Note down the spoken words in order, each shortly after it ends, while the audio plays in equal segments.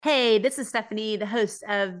Hey, this is Stephanie, the host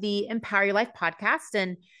of the Empower Your Life podcast.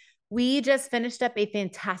 And we just finished up a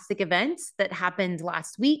fantastic event that happened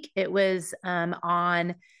last week. It was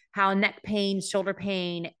on how neck pain, shoulder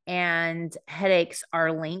pain, and headaches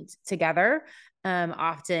are linked together.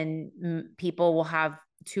 Often people will have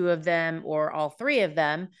two of them or all three of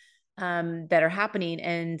them that are happening.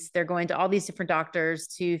 And they're going to all these different doctors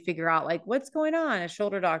to figure out like what's going on, a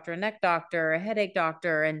shoulder doctor, a neck doctor, a headache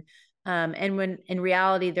doctor. And when in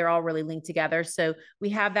reality, they're all really linked together. So we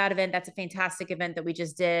have that event. That's a fantastic event that we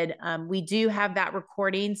just did. We do have that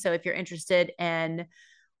recording. So if you're interested in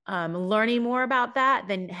learning more about that,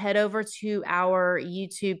 then head over to our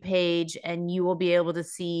YouTube page and you will be able to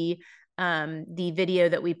see the video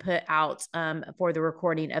that we put out for the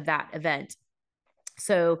recording of that event.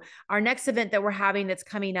 So our next event that we're having that's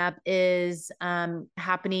coming up is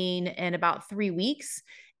happening in about 3 weeks.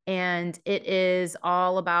 And it is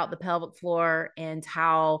all about the pelvic floor and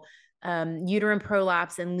how uterine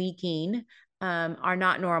prolapse and leaking are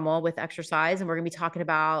not normal with exercise. And we're going to be talking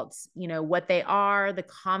about, what they are, the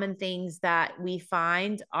common things that we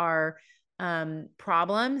find are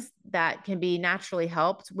problems that can be naturally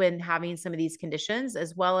helped when having some of these conditions,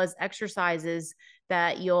 as well as exercises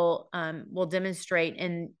that you'll will demonstrate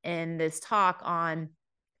in this talk on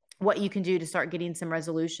what you can do to start getting some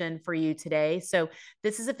resolution for you today. So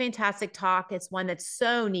this is a fantastic talk. It's one that's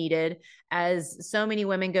so needed, as so many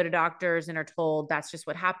women go to doctors and are told that's just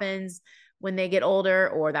what happens when they get older,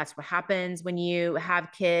 or that's what happens when you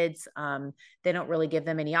have kids. They don't really give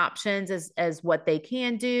them any options as what they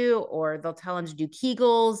can do, or they'll tell them to do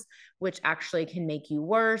Kegels, which actually can make you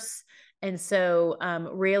worse. And so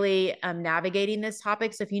really navigating this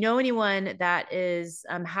topic. So if you know anyone that is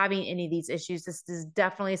having any of these issues, this is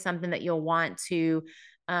definitely something that you'll want to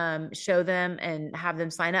show them and have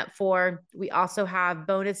them sign up for. We also have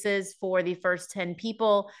bonuses for the first 10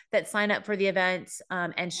 people that sign up for the event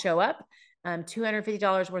and show up.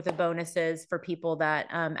 $250 worth of bonuses for people that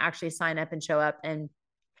actually sign up and show up. And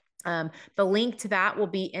the link to that will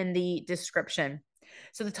be in the description.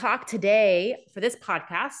 So the talk today for this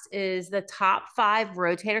podcast is the top 5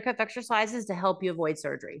 rotator cuff exercises to help you avoid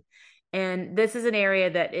surgery. And this is an area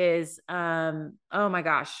that is, oh my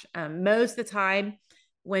gosh, most of the time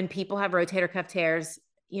when people have rotator cuff tears,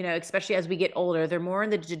 especially as we get older, they're more in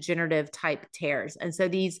the degenerative type tears. And so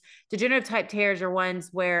these degenerative type tears are ones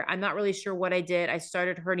where I'm not really sure what I did. I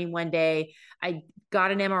started hurting one day. I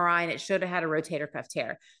got an MRI and it showed I had a rotator cuff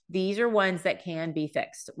tear. These are ones that can be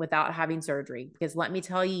fixed without having surgery, because let me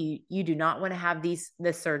tell you, you do not want to have this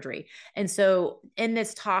surgery. And so in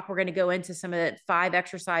this talk, we're going to go into some of the 5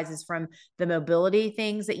 exercises from the mobility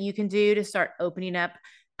things that you can do to start opening up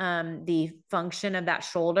the function of that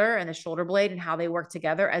shoulder and the shoulder blade and how they work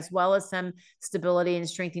together, as well as some stability and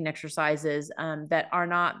strengthening exercises that are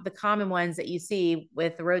not the common ones that you see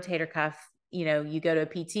with the rotator cuff. You go to a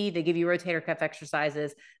PT, they give you rotator cuff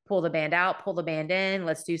exercises, pull the band out, pull the band in,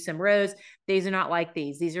 let's do some rows. These are not like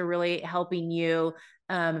these. These are really helping you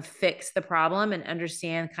fix the problem and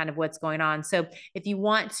understand kind of what's going on. So if you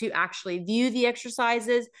want to actually view the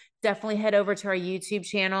exercises, definitely head over to our YouTube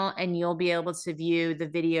channel and you'll be able to view the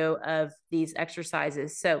video of these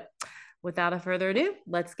exercises. So without a further ado,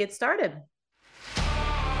 let's get started.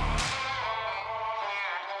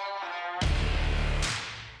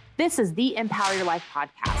 This is the Empower Your Life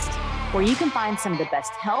podcast, where you can find some of the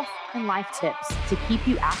best health and life tips to keep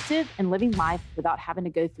you active and living life without having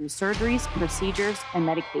to go through surgeries, procedures, and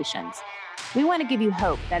medications. We want to give you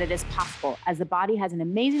hope that it is possible, as the body has an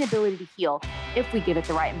amazing ability to heal if we give it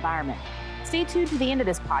the right environment. Stay tuned to the end of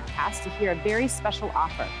this podcast to hear a very special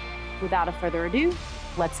offer. Without a further ado,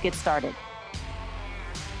 let's get started.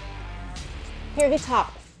 Here are the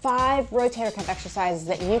top 5 rotator cuff exercises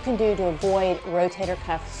that you can do to avoid rotator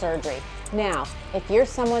cuff surgery. Now, if you're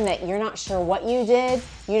someone that you're not sure what you did,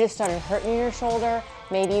 you just started hurting your shoulder,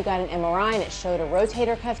 maybe you got an MRI and it showed a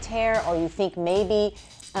rotator cuff tear, or you think maybe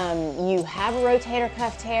you have a rotator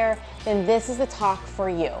cuff tear, then this is the talk for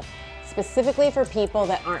you, specifically for people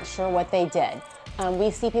that aren't sure what they did. We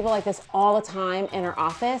see people like this all the time in our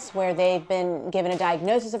office where they've been given a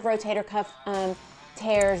diagnosis of rotator cuff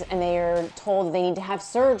tears and they are told that they need to have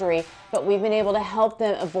surgery, but we've been able to help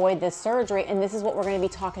them avoid this surgery, and this is what we're going to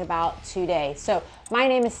be talking about today. So my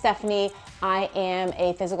name is Stephanie. I am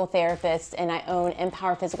a physical therapist and I own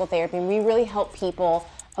Empower Physical Therapy, and we really help people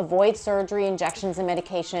avoid surgery, injections, and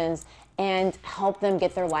medications and help them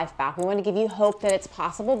get their life back. We want to give you hope that it's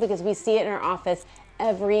possible because we see it in our office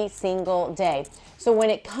every single day. So when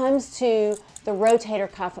it comes to the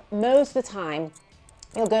rotator cuff, most of the time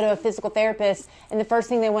you'll go to a physical therapist and the first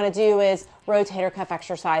thing they want to do is rotator cuff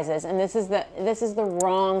exercises. And this is the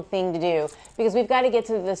wrong thing to do, because we've got to get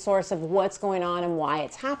to the source of what's going on and why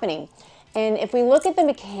it's happening. And if we look at the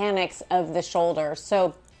mechanics of the shoulder,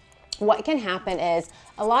 so what can happen is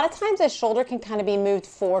a lot of times the shoulder can kind of be moved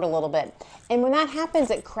forward a little bit. And when that happens,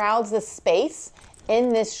 it crowds the space in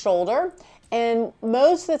this shoulder. And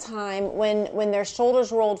most of the time when their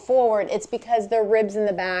shoulders rolled forward, it's because their ribs in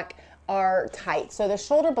the back are tight. So the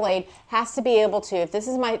shoulder blade has to be able to, if this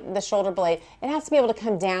is the shoulder blade, it has to be able to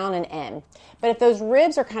come down and in. But if those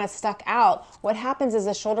ribs are kind of stuck out, what happens is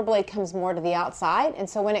the shoulder blade comes more to the outside. And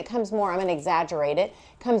so when it comes more, I'm going to exaggerate it,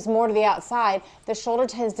 comes more to the outside, the shoulder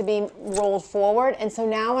tends to be rolled forward. And so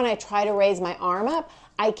now when I try to raise my arm up,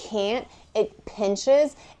 I can't. It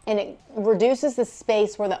pinches and it reduces the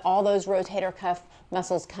space where all those rotator cuff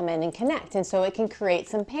muscles come in and connect. And so it can create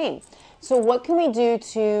some pain. So what can we do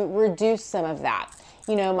to reduce some of that?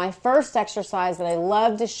 You know, my first exercise that I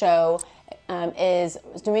love to show is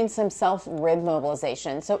doing some self-rib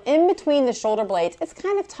mobilization. So in between the shoulder blades, it's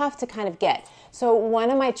kind of tough to kind of get. So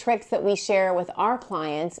one of my tricks that we share with our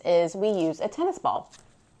clients is we use a tennis ball.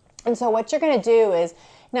 And so what you're going to do is,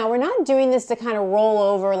 now we're not doing this to kind of roll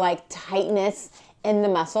over like tightness in the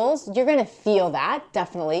muscles. You're going to feel that,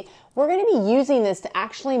 definitely. We're going to be using this to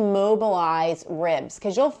actually mobilize ribs,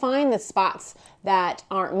 because you'll find the spots that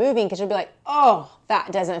aren't moving because you'll be like, oh,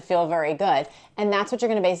 that doesn't feel very good. And that's what you're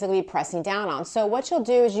going to basically be pressing down on. So what you'll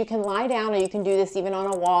do is you can lie down, or you can do this even on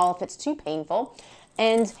a wall if it's too painful.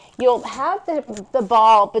 And you'll have the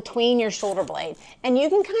ball between your shoulder blade, and you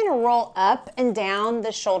can kind of roll up and down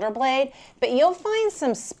the shoulder blade, but you'll find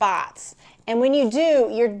some spots. And when you do,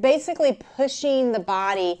 you're basically pushing the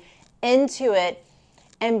body into it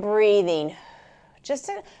and breathing just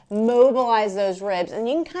to mobilize those ribs. And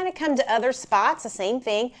you can kind of come to other spots, the same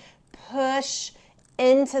thing, push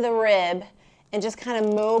into the rib and just kind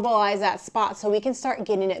of mobilize that spot so we can start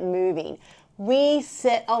getting it moving. We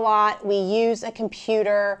sit a lot, we use a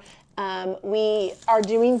computer, we are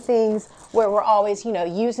doing things where we're always,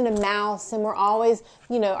 using a mouse, and we're always,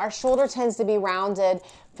 our shoulder tends to be rounded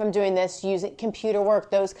from doing this, using computer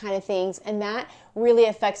work, those kind of things. And that really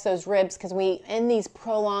affects those ribs, because in these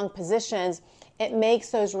prolonged positions, it makes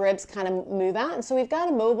those ribs kind of move out. And so we've got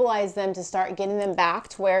to mobilize them to start getting them back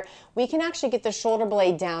to where we can actually get the shoulder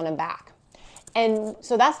blade down and back. And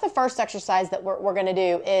so that's the first exercise that we're going to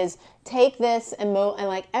do, is take this and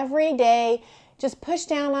like every day, just push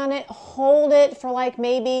down on it, hold it for like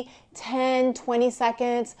maybe 10, 20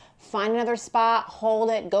 seconds, find another spot, hold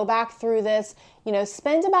it, go back through this,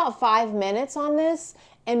 spend about 5 minutes on this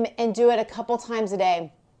and do it a couple times a day.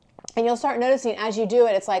 And you'll start noticing as you do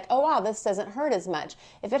it, it's like, oh wow, this doesn't hurt as much.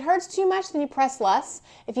 If it hurts too much, then you press less.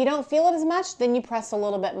 If you don't feel it as much, then you press a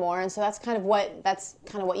little bit more. And so that's kind of what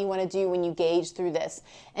you want to do when you gauge through this.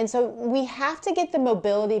 And so we have to get the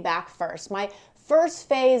mobility back first. My first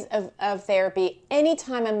phase of therapy,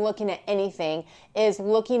 anytime I'm looking at anything, is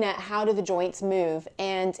looking at how do the joints move.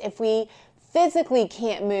 And if we physically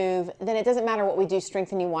can't move, then it doesn't matter what we do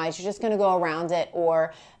strengthening wise. You're just going to go around it,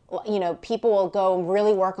 or people will go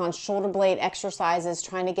really work on shoulder blade exercises,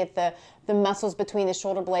 trying to get the muscles between the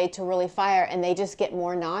shoulder blade to really fire, and they just get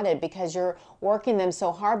more knotted because you're working them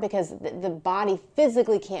so hard, because the body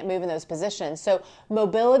physically can't move in those positions. So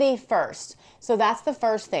mobility first. So that's the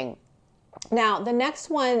first thing. Now, the next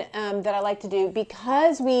one that I like to do,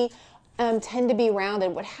 because we tend to be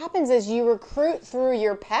rounded, what happens is you recruit through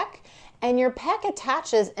your pec, and your pec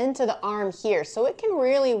attaches into the arm here. So it can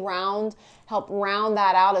really help round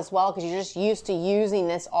that out as well, because you're just used to using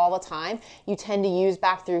this all the time. You tend to use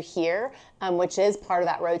back through here, which is part of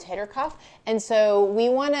that rotator cuff. And so we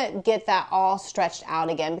want to get that all stretched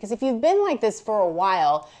out again, because if you've been like this for a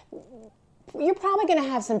while, you're probably going to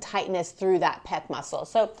have some tightness through that pec muscle.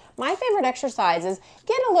 So my favorite exercise is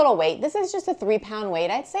get a little weight. This is just a 3-pound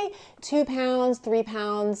weight. I'd say 2 pounds, 3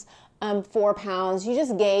 pounds, 4 pounds. You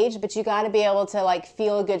just gauge, but you got to be able to like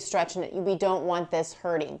feel a good stretch, and we don't want this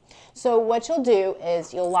hurting. So what you'll do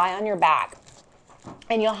is you'll lie on your back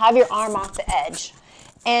and you'll have your arm off the edge.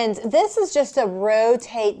 And this is just to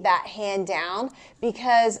rotate that hand down,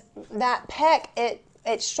 because that pec,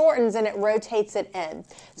 it shortens and it rotates it in.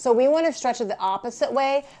 So we want to stretch it the opposite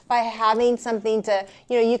way by having something to,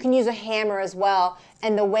 you can use a hammer as well,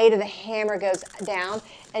 and the weight of the hammer goes down,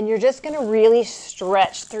 and you're just going to really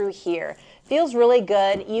stretch through here. Feels really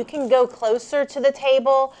good. You can go closer to the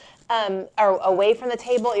table or away from the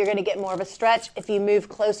table, you're going to get more of a stretch. If you move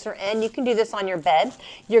closer in, you can do this on your bed.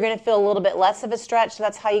 You're going to feel a little bit less of a stretch, so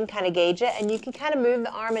that's how you can kind of gauge it, and you can kind of move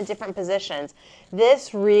the arm in different positions.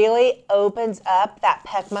 This really opens up that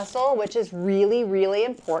pec muscle, which is really, really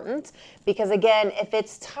important because, again, if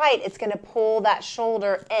it's tight, it's going to pull that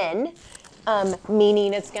shoulder in,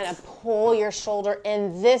 meaning it's going to pull your shoulder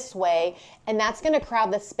in this way, and that's going to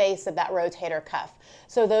crowd the space of that rotator cuff.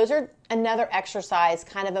 So those are another exercise,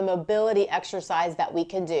 kind of a mobility exercise that we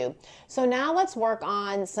can do. So now let's work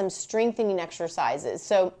on some strengthening exercises.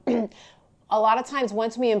 So a lot of times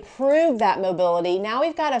once we improve that mobility, now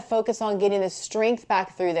we've got to focus on getting the strength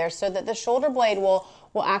back through there so that the shoulder blade will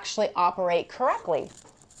actually operate correctly.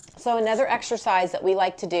 So another exercise that we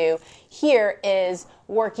like to do here is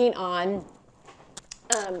working on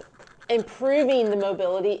improving the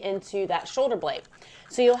mobility into that shoulder blade.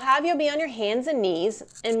 So you'll be on your hands and knees,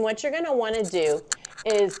 and what you're going to want to do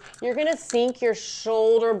is you're going to sink your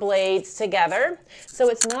shoulder blades together. So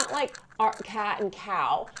it's not like our cat and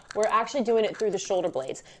cow. We're actually doing it through the shoulder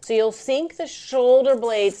blades. So you'll sink the shoulder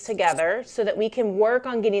blades together so that we can work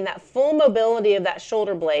on getting that full mobility of that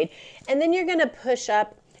shoulder blade, and then you're going to push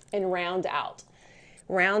up and round out,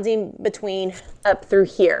 rounding between up through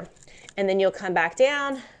here, and then you'll come back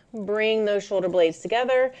down, bring those shoulder blades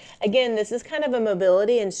together. Again, this is kind of a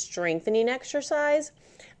mobility and strengthening exercise.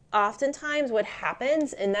 Oftentimes what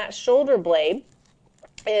happens in that shoulder blade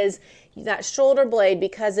is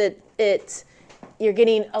because you're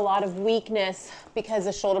getting a lot of weakness because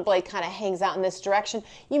the shoulder blade kind of hangs out in this direction,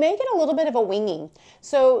 you may get a little bit of a winging.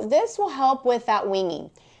 So this will help with that winging.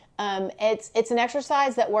 It's an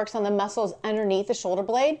exercise that works on the muscles underneath the shoulder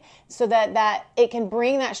blade so that it can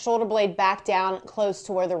bring that shoulder blade back down close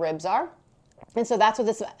to where the ribs are. And so that's what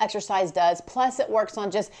this exercise does. Plus it works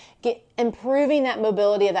on just improving that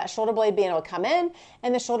mobility of that shoulder blade being able to come in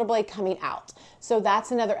and the shoulder blade coming out. So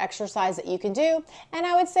that's another exercise that you can do. And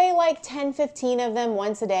I would say like 10, 15 of them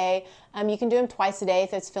once a day. You can do them twice a day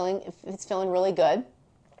if it's feeling really good.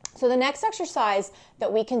 So the next exercise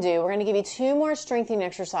that we can do, we're going to give you 2 more strengthening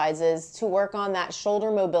exercises to work on that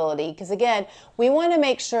shoulder mobility. Because again, we want to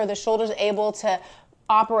make sure the shoulder's able to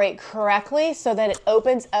operate correctly so that it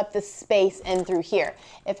opens up the space in through here.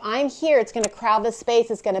 If I'm here, it's going to crowd the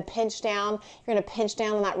space. It's going to pinch down. You're going to pinch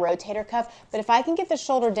down on that rotator cuff. But if I can get the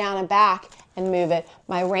shoulder down and back and move it,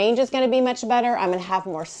 my range is going to be much better. I'm going to have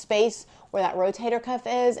more space where that rotator cuff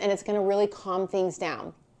is, and it's going to really calm things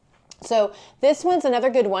down. So this one's another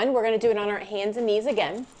good one. We're going to do it on our hands and knees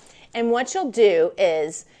again. And what you'll do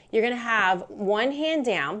is you're going to have one hand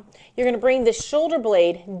down. You're going to bring the shoulder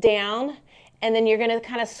blade down, and then you're going to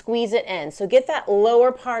kind of squeeze it in. So get that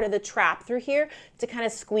lower part of the trap through here to kind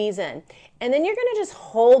of squeeze in. And then you're going to just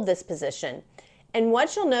hold this position. And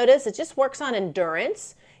what you'll notice, it just works on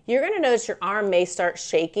endurance. You're going to notice your arm may start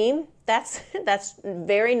shaking. That's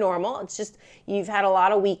very normal. It's just you've had a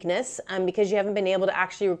lot of weakness because you haven't been able to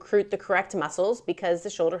actually recruit the correct muscles because the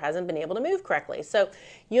shoulder hasn't been able to move correctly. So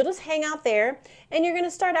you'll just hang out there, and you're going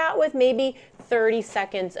to start out with maybe 30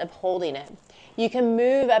 seconds of holding it. You can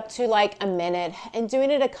move up to like a minute and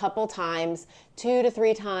doing it a couple times, 2 to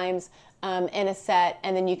 3 times in a set,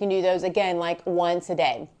 and then you can do those again like once a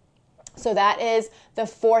day. So that is the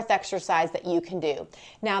 4th exercise that you can do.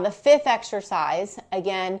 Now the 5th exercise,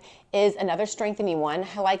 again, is another strengthening one.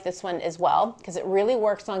 I like this one as well because it really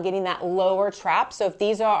works on getting that lower trap. So if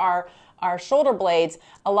these are our shoulder blades,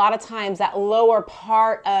 a lot of times that lower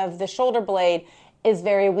part of the shoulder blade is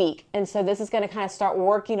very weak. And so this is going to kind of start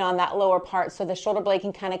working on that lower part so the shoulder blade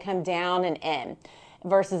can kind of come down and in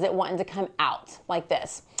versus it wanting to come out like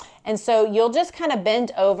this. And so you'll just kind of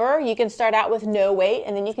bend over. You can start out with no weight,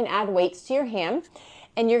 and then you can add weights to your hand.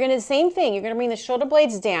 And you're going to, same thing, you're going to bring the shoulder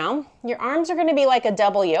blades down. Your arms are going to be like a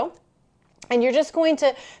W. And you're just going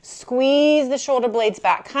to squeeze the shoulder blades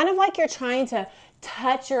back, kind of like you're trying to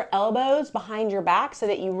touch your elbows behind your back so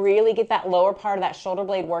that you really get that lower part of that shoulder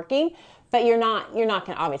blade working. But you're not going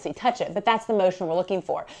to obviously touch it, but that's the motion we're looking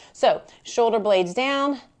for. So shoulder blades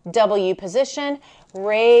down, W position,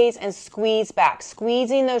 raise and squeeze back,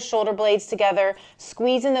 squeezing those shoulder blades together,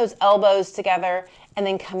 squeezing those elbows together, and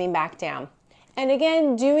then coming back down. And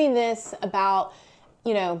again, doing this about,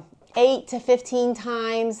 8 to 15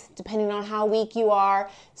 times, depending on how weak you are,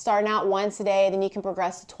 starting out once a day, then you can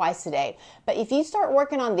progress to twice a day. But if you start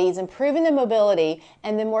working on these, improving the mobility,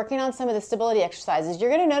 and then working on some of the stability exercises, you're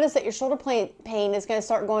going to notice that your shoulder pain is going to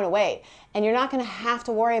start going away, and you're not going to have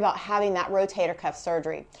to worry about having that rotator cuff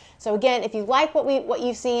surgery. So again, if you like what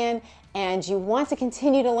you've seen and you want to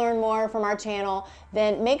continue to learn more from our channel,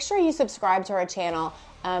 then make sure you subscribe to our channel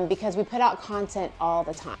because we put out content all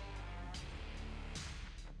the time.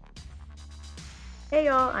 Hey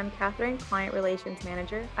y'all, I'm Catherine, Client Relations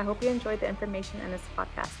Manager. I hope you enjoyed the information in this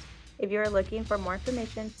podcast. If you are looking for more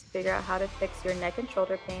information to figure out how to fix your neck and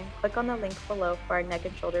shoulder pain, click on the link below for our neck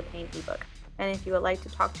and shoulder pain ebook. And if you would like to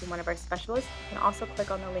talk to one of our specialists, you can also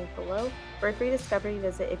click on the link below for a free discovery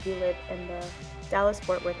visit if you live in the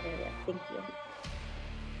Dallas-Fort Worth area. Thank you.